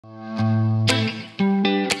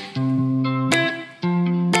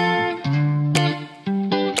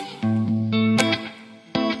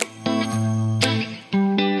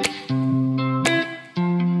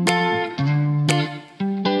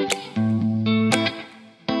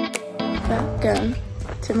Welcome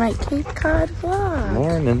to my Cape Cod vlog.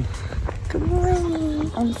 Morning. Good morning.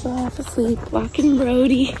 I'm still half asleep, walking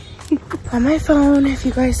Brody. On my phone, if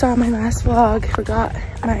you guys saw my last vlog, forgot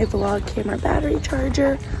my vlog camera battery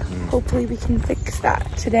charger. Hopefully we can fix that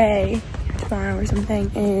today, tomorrow or something,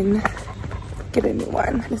 and get a new one.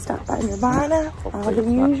 I'm gonna stop by Nirvana. All the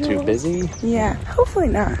usual. Not too busy? Yeah, hopefully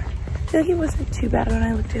not. I feel like it wasn't too bad when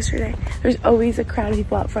I looked yesterday. There's always a crowd of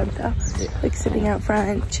people out front though. Yeah. Like sitting out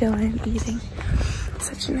front, chilling, eating. It's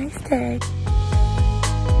such a nice day.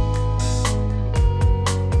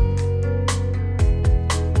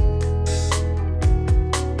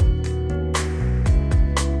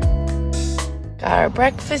 Got our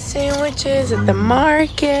breakfast sandwiches at the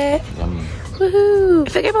market. Yum. Woohoo!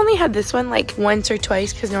 I think I've only had this one like once or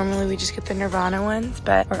twice because normally we just get the Nirvana ones,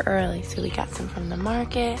 but we're early, so we got some from the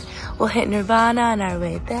market. We'll hit Nirvana on our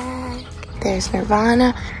way back. There's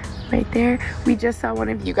Nirvana right there. We just saw one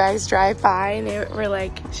of you guys drive by and they were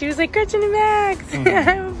like, she was like, Gretchen and Max.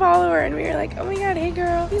 I'm a follower, and we were like, oh my god, hey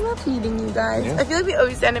girl. We love meeting you guys. Yeah. I feel like we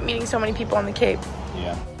always end up meeting so many people on the Cape.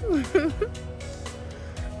 Yeah.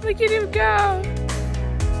 Look at him go.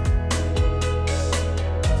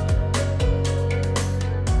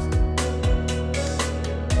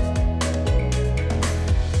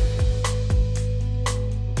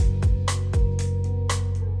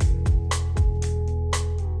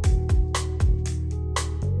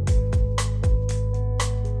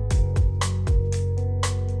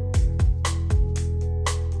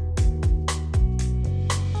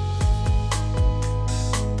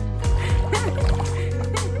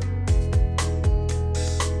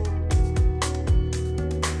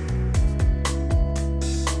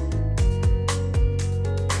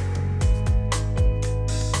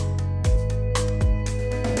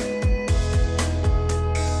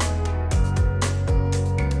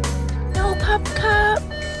 Cup.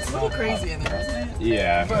 It's a little crazy in there, isn't it?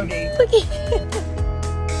 Yeah. Brody. Look at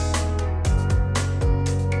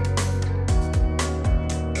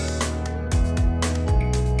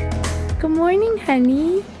Good morning,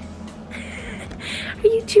 honey. Are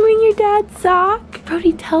you chewing your dad's sock?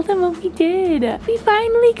 Brody, tell them what we did. We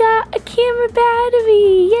finally got a camera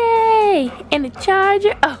battery. Yay! And a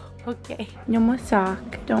charger. Oh, okay. No more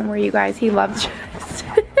sock. Don't worry, you guys. He loves this.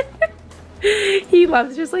 He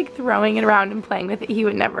loves just like throwing it around and playing with it. He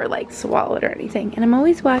would never like swallow it or anything. And I'm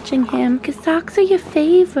always watching him because socks are your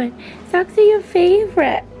favorite. Socks are your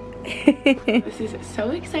favorite. This is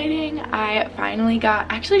so exciting. I finally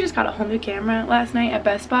actually just got a whole new camera last night at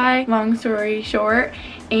Best Buy. Long story short.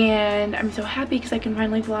 And I'm so happy because I can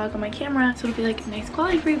finally vlog on my camera. So it'll be like nice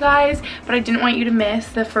quality for you guys. But I didn't want you to miss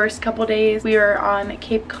the first couple days we were on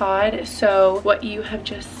Cape Cod. So what you have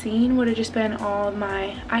just seen would have just been all of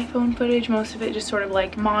my iPhone footage. Most of it just sort of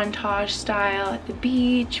like montage style at the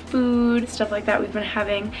beach, food, stuff like that. We've been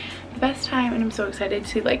having the best time and I'm so excited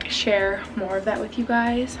to like share more of that with you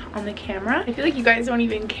guys on the camera. I feel like you guys don't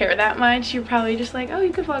even care that much. You're probably just like, oh,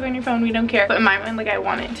 you could vlog on your phone, we don't care. But in my mind, like I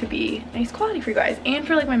want it to be nice quality for you guys and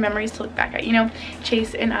for like my memories to look back at. You know,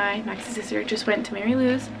 Chase and I, Max's sister, just went to Mary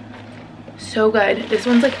Lou's. So good. This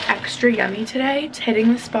one's like extra yummy today. It's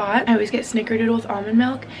hitting the spot. I always get snickerdoodle with almond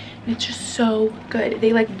milk and it's just so good.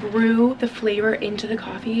 They like brew the flavor into the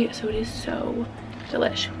coffee, so it is so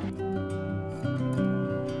delish.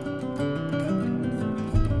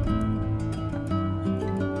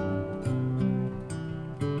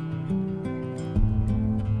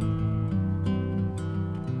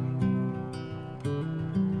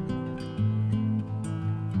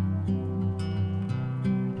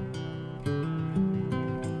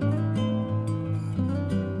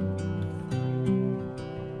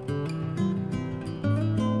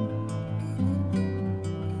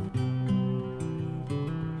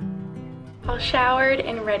 All showered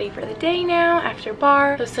and ready for the day now after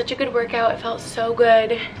bar. It was such a good workout. It felt so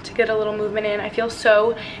good to get a little movement in. I feel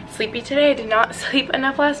so sleepy today. I did not sleep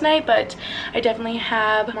enough last night, but I definitely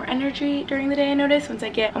have more energy during the day, I notice, once I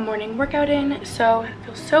get a morning workout in. So it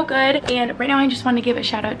feels so good. And right now I just want to give a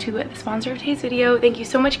shout out to the sponsor of today's video. Thank you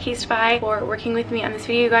so much, Casetify, for working with me on this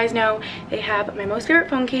video. You guys know they have my most favorite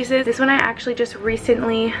phone cases. This one I actually just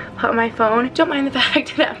recently put on my phone. Don't mind the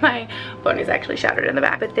fact that my phone is actually shattered in the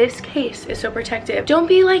back, but this case is so protective. Don't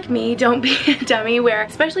be like me, don't be a dummy where,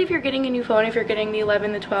 especially if you're getting a new phone, if you're getting the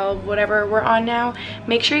 11, the 12, whatever we're on now,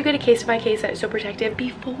 make sure you get a case by case that is so protective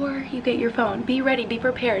before you get your phone. Be ready, be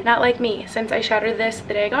prepared. Not like me, since I shattered this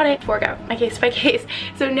the day I got it before I got my case by case.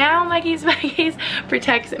 So now my case by case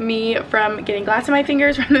protects me from getting glass in my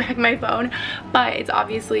fingers from the back of my phone, but it's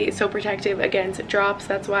obviously so protective against drops.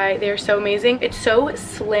 That's why they're so amazing. It's so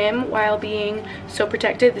slim while being so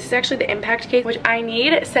protected. This is actually the impact case, which I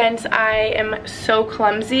need since I am so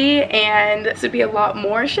clumsy, and this would be a lot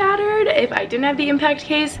more shattered if I didn't have the impact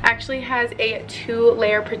case. Actually has a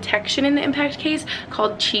 2-layer protection in the impact case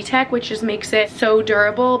called Cheetech, which just makes it so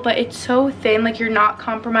durable, but it's so thin, like you're not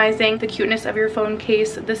compromising the cuteness of your phone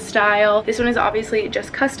case, the style. This one is obviously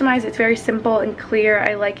just customized. It's very simple and clear.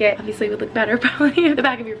 I like it. Obviously it would look better probably if the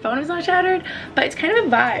back of your phone is not shattered, but it's kind of a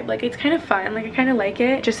vibe. Like it's kind of fun. Like I kind of like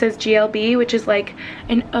it. It just says GLB, which is like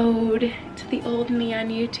an ode to the old me on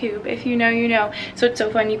YouTube. If you know, you know. So it's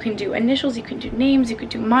so fun. You can do initials, you can do names, you can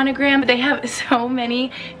do monogram. They have so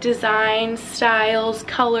many designs, styles,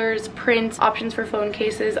 colors, prints, options for phone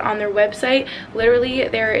cases on their website. Literally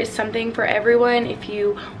there is something for everyone. If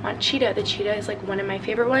you want cheetah, the cheetah is like one of my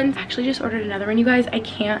favorite ones. I actually just ordered another one, you guys. I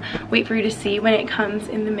can't wait for you to see when it comes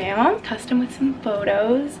in the mail. Custom with some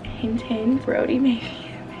photos. Hint, hint, Brody maybe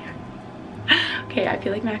in there. Okay, I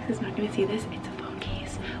feel like Max is not gonna see this. It's a phone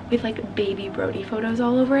case with like baby Brody photos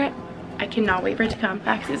all over it. I cannot wait for it to come.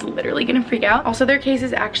 Max is literally gonna freak out. Also, their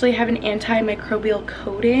cases actually have an antimicrobial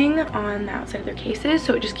coating on the outside of their cases,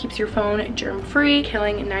 so it just keeps your phone germ-free,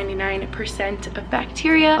 killing 99% of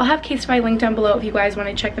bacteria. I'll have Casetify linked down below if you guys want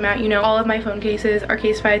to check them out. You know, all of my phone cases are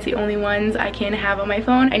Casetify. It's the only ones I can have on my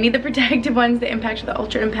phone. I need the protective ones, the Impact or the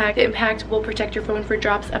Ultra Impact. The Impact will protect your phone for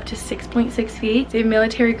drops up to 6.6 feet. They have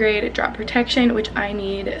military grade drop protection, which I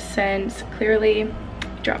need since clearly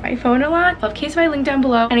drop my phone a lot. I'll have Casetify linked down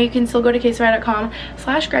below, and you can still go to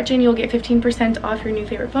casetify.com/Gretchen. You'll get 15% off your new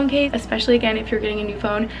favorite phone case, especially again if you're getting a new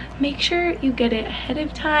phone. Make sure you get it ahead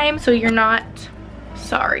of time so you're not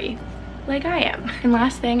sorry like I am. And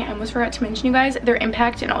last thing, I almost forgot to mention, you guys, their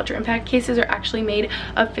Impact and Ultra Impact cases are actually made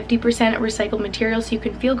of 50% recycled material, so you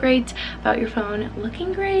can feel great about your phone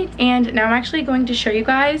looking great. And now I'm actually going to show you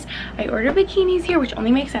guys, I ordered bikinis here, which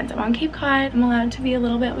only makes sense. I'm on Cape Cod. I'm allowed to be a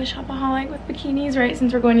little bit of a shopaholic with bikinis, right,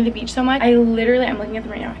 since we're going to the beach so much. I'm looking at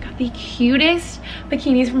them right now. I got the cutest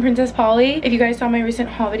bikinis from Princess Polly. If you guys saw my recent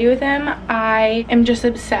haul video with them, I am just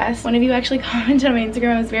obsessed. One of you actually commented on my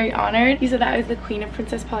Instagram. I was very honored. He said that I was the queen of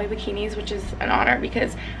Princess Polly bikinis, which is an honor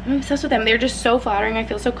because I'm obsessed with them. They're just so flattering. I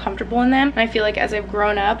feel so comfortable in them, and I feel like as I've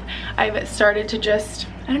grown up, I've started to just,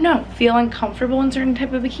 I don't know, feel uncomfortable in certain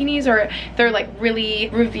type of bikinis, or they're like really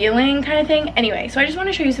revealing kind of thing. Anyway, so I just want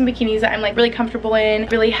to show you some bikinis that I'm like really comfortable in,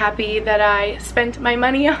 really happy that I spent my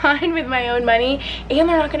money on with my own money, and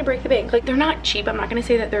they're not going to break the bank. Like, they're not cheap. I'm not going to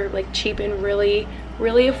say that they're like cheap and really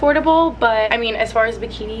affordable, but I mean, as far as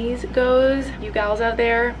bikinis goes, you gals out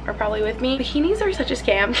there are probably with me. Bikinis are such a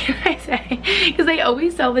scam, can I say, because they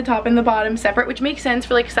always sell the top and the bottom separate, which makes sense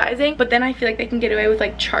for like sizing, but then I feel like they can get away with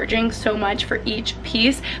like charging so much for each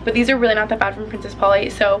piece. But these are really not that bad from Princess Polly,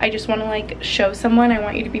 so I just want to like show someone. I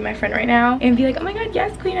want you to be my friend right now and be like, oh my god,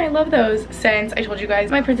 yes queen, I love those, since I told you guys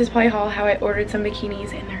my Princess Polly haul, how I ordered some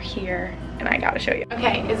bikinis and they're here and I gotta show you.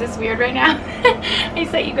 Okay, is this weird right now? I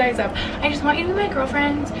set you guys up. I just want you to be my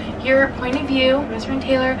girlfriends, your point of view, my best friend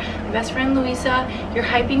Taylor, my best friend Louisa. You're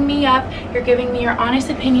hyping me up, you're giving me your honest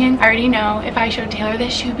opinion. I already know if I showed Taylor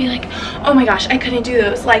this, she would be like, oh my gosh, I couldn't do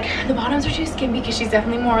those. Like, the bottoms are too skimpy, because she's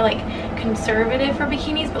definitely more like conservative for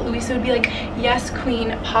bikinis, but Louisa would be like, yes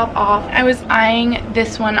queen, pop off. I was eyeing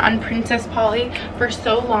this one on Princess Polly for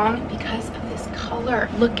so long because of this color.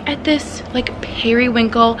 Look at this like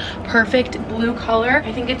periwinkle perfect blue color.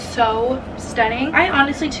 I think it's so stunning. I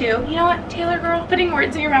honestly too, you know what, Taylor girl, putting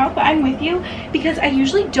words in your mouth, but I'm with you, because I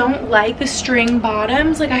usually don't like the string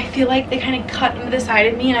bottoms. Like, I feel like they kind of cut into the side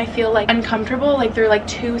of me and I feel like uncomfortable, like they're like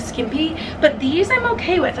too skimpy. But these I'm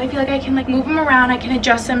okay with. I feel like I can like move them around, I can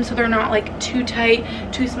adjust them so they're not like too tight,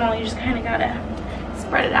 too small. You just kind of gotta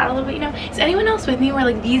spread it out a little bit, you know. Is anyone else with me where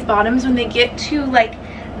like these bottoms, when they get to like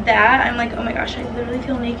that, I'm like, oh my gosh, I literally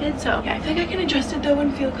feel naked? So yeah, I think I can adjust it though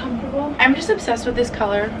and feel comfortable. I'm just obsessed with this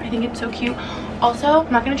color. I think it's so cute. Also,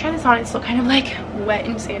 I'm not gonna try this on. It's still kind of like wet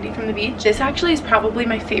and sandy from the beach. This actually is probably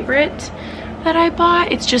my favorite that I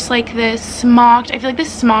bought. It's just like this smocked, I feel like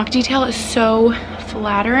this smock detail is so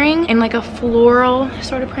flattering and like a floral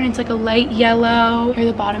sort of print. It's like a light yellow. Here are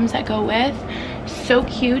the bottoms that go with. So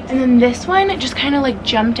cute. And then this one just kind of like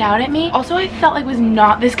jumped out at me. Also, I felt like it was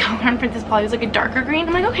not this color on Princess Polly. It was like a darker green.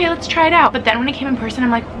 I'm like, okay, let's try it out. But then when it came in person,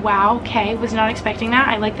 I'm like, wow, okay, was not expecting that.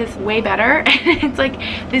 I like this way better. And it's like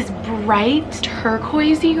this bright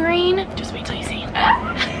turquoisey green. Just wait till you see it.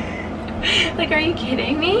 Like, are you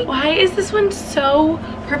kidding me? Why is this one so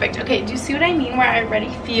perfect? Okay, do you see what I mean? Where I already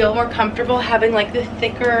feel more comfortable having like the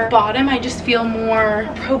thicker bottom. I just feel more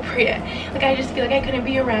appropriate. Like, I just feel like I couldn't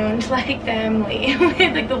be around like family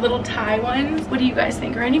with like the little tie ones. What do you guys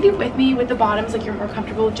think? Are any of you with me with the bottoms? Like, you're more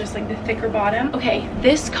comfortable with just like the thicker bottom? Okay,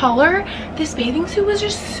 this color, this bathing suit was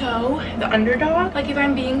just so the underdog. Like, if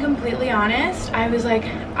I'm being completely honest, I was like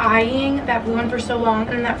eyeing that blue one for so long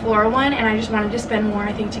and then that floral one, and I just wanted to spend more,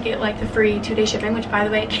 I think, to get like the free 2-day shipping, which by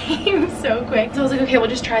the way came so quick. So I was like, okay, we'll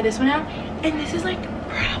just try this one out. And this is like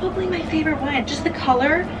probably my favorite one. Just the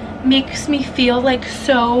color makes me feel like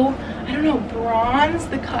so, I don't know, bronze.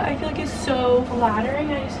 The cut I feel like is so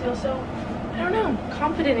flattering. I just feel so, I don't know,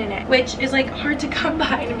 confident in it, which is like hard to come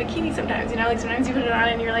by in a bikini sometimes, you know? Like, sometimes you put it on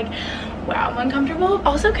and you're like, wow, I'm uncomfortable.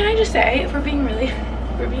 Also, can I just say, if we're being really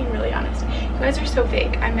honest, you guys are so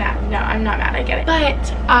fake. I'm mad. No, I'm not mad, I get it.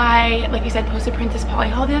 But I, like I said, posted Princess Polly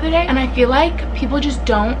haul the other day, and I feel like people just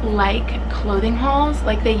don't like clothing hauls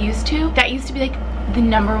like they used to. That used to be like the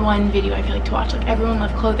 #1 video I feel like to watch. Like, everyone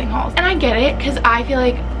loved clothing hauls, and I get it, because I feel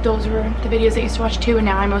like those were the videos I used to watch too, and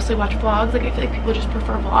now I mostly watch vlogs. Like, I feel like people just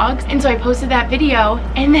prefer vlogs, and so I posted that video,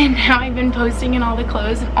 and then now I've been posting in all the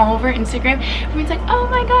clothes and all over Instagram. Everyone's like, oh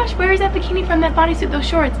my gosh, where is that bikini from, that bodysuit, those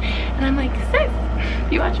shorts? And I'm like, sis,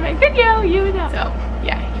 if you watch my video, you know. So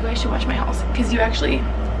yeah, you guys should watch my hauls, because you actually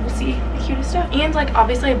will see the cutest stuff. And like,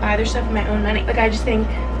 obviously I buy their stuff with my own money. Like, I just think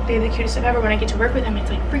they have the cutest stuff ever. When I get to work with them, it's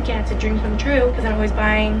like, freak yeah, it's a dream come true, because I'm always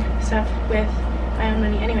buying stuff with my own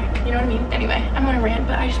money anyway, you know what I mean? Anyway, I'm on a rant,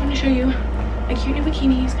 but I just want to show you a cute new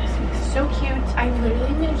bikini. This is so cute. I literally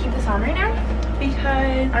am gonna keep this on right now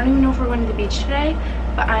because I don't even know if we're going to the beach today,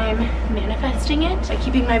 but I'm manifesting it by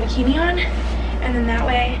keeping my bikini on, and then that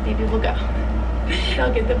way maybe we'll go.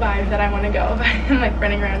 I'll get the vibe that I want to go if I'm like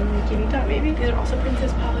running around in a bikini top maybe. These are also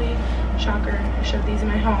Princess Polly. Shocker, I showed these in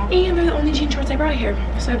my haul. And they're the only jean shorts I brought here.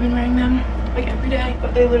 So I've been wearing them like every day,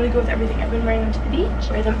 but they literally go with everything. I've been wearing them to the beach,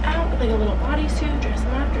 wear them out with like a little bodysuit, dress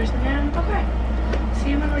them up, dress them down. Okay,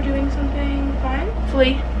 see you when we're doing something fun.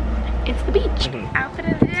 Hopefully it's the beach. Outfit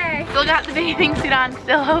of the day. Still got the bathing suit on,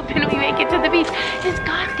 still hoping we make it to the beach. This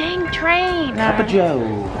goddamn train. Papa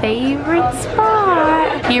Joe. Favorite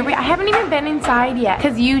spot. Here I haven't even been inside yet,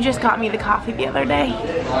 because you just got me the coffee the other day.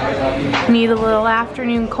 Need a little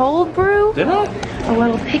afternoon cold brew. Did I? A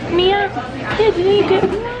little pick-me-up. Yeah, didn't you get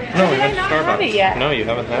me one? No, Did I not have it yet? No, you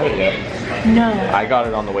haven't had it yet. No. I got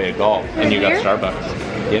it on the way to golf, and you got Here?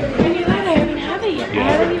 Starbucks. Yeah. I knew that. I haven't had it yet. Yeah. I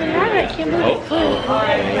haven't even had it. I can't believe it.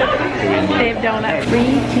 They have donuts.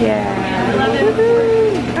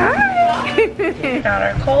 Hi. Got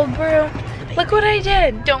our cold brew. Look what I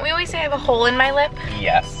did. Don't we always say I have a hole in my lip?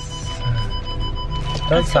 Yes.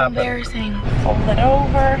 That's so embarrassing. Fold it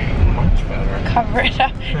over. Much better. Cover it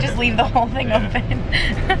up. Just leave the whole thing open.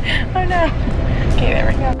 Oh no. Okay, there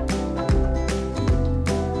we go.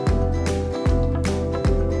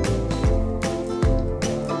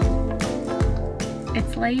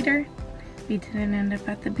 It's later. We didn't end up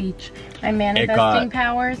at the beach. My manifesting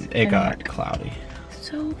powers. It got cloudy.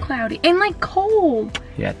 So cloudy and like cold.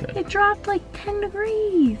 Yeah, it did. It dropped like 10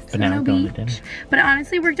 degrees. But now we're going to dinner. But it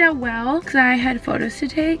honestly worked out well because I had photos to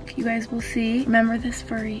take. You guys will see. Remember this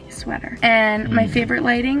furry sweater. And my favorite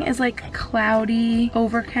lighting is like cloudy,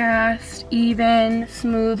 overcast, even,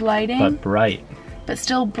 smooth lighting. But bright. But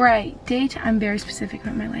still bright. Daytime, I'm very specific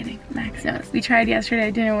about my lighting. Max knows. We tried yesterday,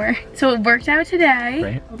 it didn't work. So it worked out today.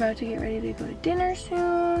 Right. We're about to get ready to go to dinner soon.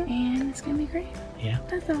 And it's gonna be great. Yeah.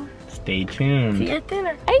 That's all. Stay tuned. See you at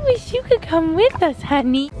dinner. I wish you could come with us,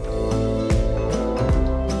 honey.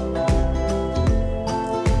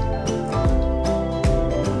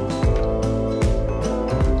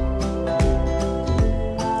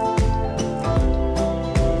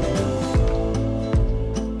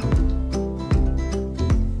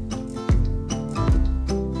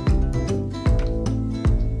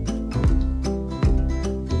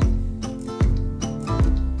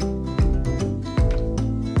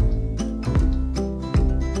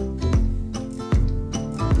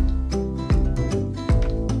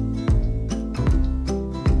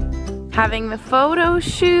 Having the photo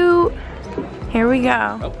shoot. Here we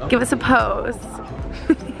go. Oh. Give us a pose.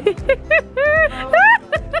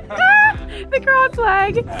 The cross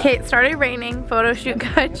flag. Okay, it started raining. Photo shoot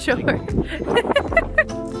got short.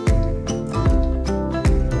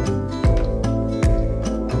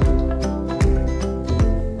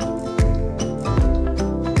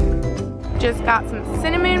 just got some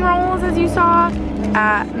cinnamon rolls, as you saw,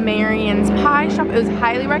 at Marion's Pie Shop. It was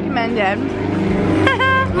highly recommended.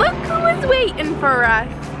 Look who is waiting for us.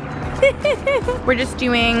 We're just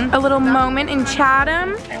doing a little moment in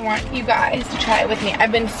Chatham. I want you guys to try it with me.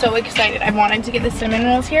 I've been so excited. I wanted to get the cinnamon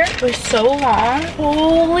rolls here for so long.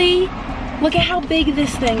 Holy, look at how big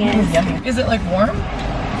this thing is. Yummy. Is it like warm?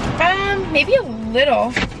 Maybe a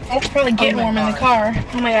little. It's probably getting warm in the car.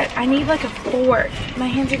 Oh my god, I need like a fork. My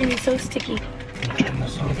hands are gonna be so sticky.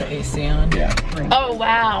 With the AC on? Yeah. Oh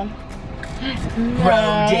wow.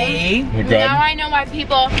 Brody. You're good? Now I know why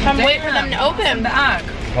people come wait for them to open. Back.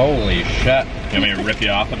 Holy shit. You want me to rip you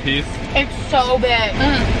off a piece? It's so big.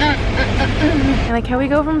 I like how we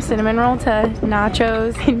go from cinnamon roll to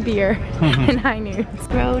nachos and beer and high noons.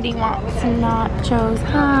 Brody wants some nachos,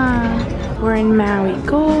 huh? We're in Maui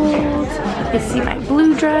Gold. You see my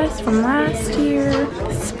blue dress from last year.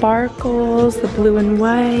 The sparkles, the blue and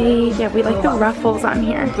white. Yeah, we like the ruffles on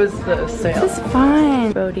here. What was the sale? This is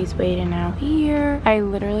fun. Brody's waiting out here. I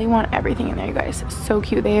literally want everything in there, you guys. So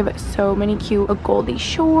cute. They have so many cute Goldie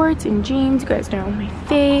shorts and jeans. You guys know my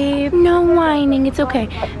fave. No whining. It's okay.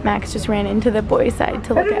 Max just ran into the boys' side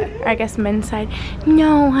to look at, I guess, men's side.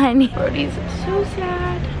 No, honey. Brody's so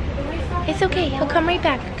sad. It's okay. He'll come right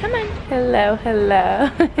back. Come on. Hello, hello.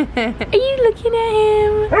 Are you looking at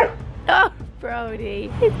him? Oh,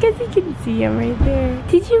 Brody. It's because he can see him right there.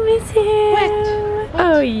 Did you miss him? What?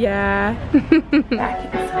 Oh, yeah.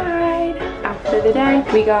 Back inside. After the day,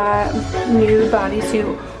 we got new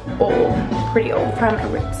bodysuit. Old, pretty old from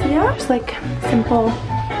Aritzia. Just like simple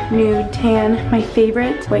nude tan. My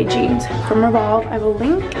favorite white jeans from Revolve. I will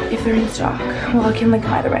link if they're in stock. Well, I can link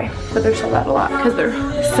them either way, but they're sold out a lot because they're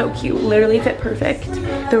so cute. Literally fit perfect.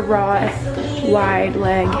 The raw wide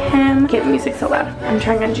leg hem. Can't music so loud. I'm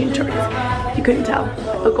trying on jean shorts. You couldn't tell.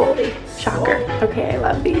 A Goldie. Shocker. Okay, I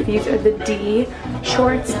love these. These are the D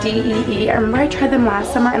shorts, D-E-E. I remember I tried them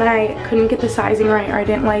last summer and I couldn't get the sizing right, or I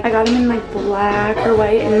didn't like, I got them in like black or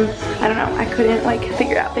white and I don't know, I couldn't like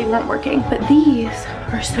figure out, they weren't working. But these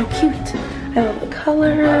are so cute. I love the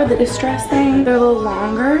color, the distress thing. They're a little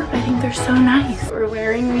longer. I think they're so nice. We're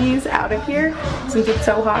wearing these out of here since it's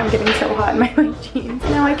so hot. I'm getting so hot in my white jeans.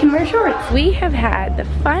 Now I can wear shorts. We have had the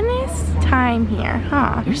funnest time here,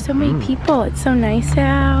 huh? There's so many people. It's so nice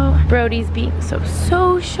out. Brody's being so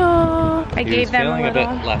social. I gave them feeling a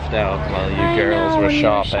little. A bit left out while you girls were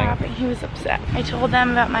shopping. He was upset. I told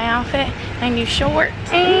them about my outfit, my new shorts,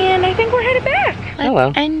 and I think we're headed back.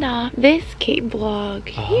 Let's end off this Cape vlog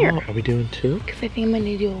here. Are we doing two? Because I think I'm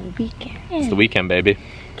gonna do a weekend. It's the weekend, baby.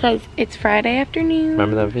 Because it's Friday afternoon.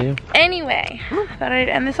 Remember that video? Anyway, I thought I'd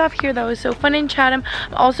end this off here though. It was so fun in Chatham.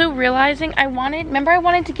 I'm also realizing remember I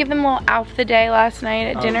wanted to give them a little outfit the day last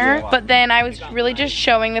night at dinner, but then I was really just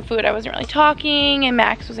showing the food. I wasn't really talking, and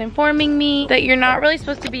Max was informing me that you're not really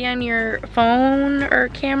supposed to be on your phone or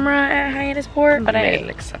camera at Hyannisport, but I made an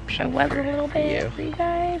exception. I was a little bit for you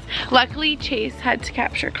guys. Luckily, Chase had to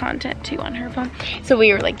capture content too on her phone, so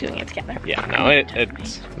we were like doing it together. Yeah, no,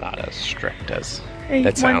 it's not as strict as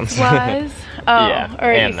it sounds. Once was. Oh, yeah,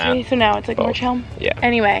 or and that. So now it's like more chill. Yeah.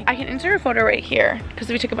 Anyway, I can insert a photo right here because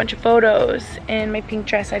we took a bunch of photos in my pink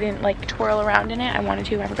dress. I didn't like twirl around in it. I wanted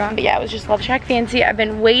to, I forgot. But yeah, it was just Love Shack Fancy. I've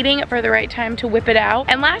been waiting for the right time to whip it out.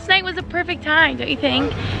 And last night was a perfect time, don't you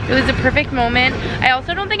think? It was a perfect moment. I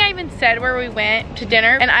also don't think I even said where we went to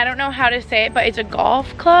dinner. And I don't know how to say it, but it's a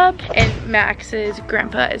golf club. And Max's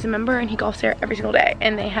grandpa is a member and he golfs there every single day.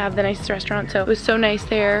 And they have the nicest restaurant. So it was so nice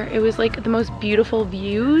there. It was like the most beautiful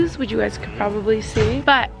views, which you guys could probably see.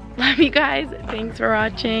 But love you guys. Thanks for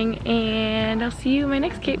watching. And I'll see you in my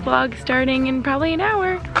next Cape vlog starting in probably an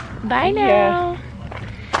hour. Bye now.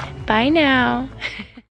 Bye now.